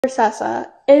Sessa,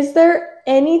 is there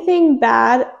anything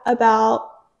bad about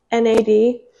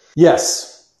NAD?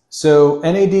 Yes. So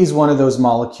NAD is one of those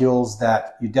molecules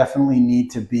that you definitely need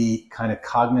to be kind of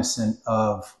cognizant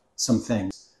of some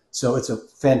things. So it's a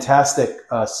fantastic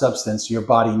substance. Your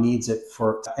body needs it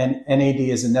and NAD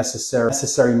is a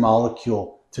necessary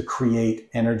molecule to create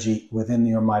energy within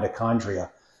your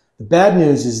mitochondria. The bad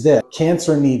news is that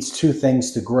cancer needs two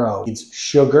things to grow. It needs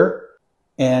sugar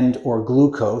or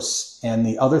glucose, and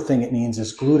the other thing it needs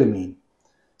is glutamine.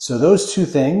 So those two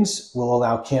things will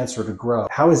allow cancer to grow.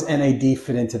 How does NAD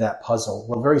fit into that puzzle?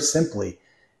 Well, very simply,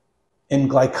 in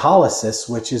glycolysis,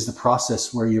 which is the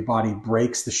process where your body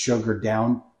breaks the sugar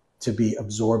down to be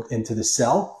absorbed into the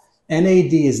cell,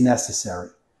 NAD is necessary.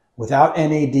 Without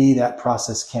NAD, that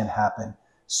process can't happen.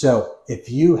 So if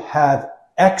you have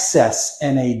excess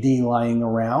NAD lying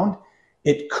around,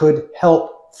 it could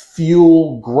help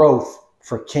fuel growth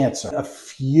for cancer. A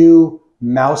few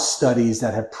mouse studies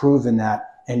that have proven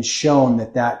that and shown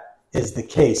that that is the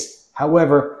case.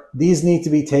 However, these need to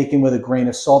be taken with a grain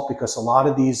of salt because a lot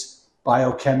of these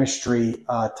biochemistry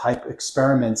type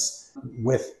experiments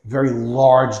with very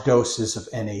large doses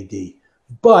of NAD.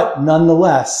 But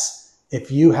nonetheless,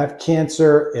 if you have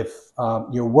cancer, if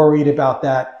you're worried about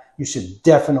that, you should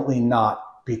definitely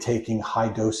not be taking high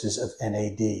doses of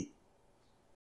NAD.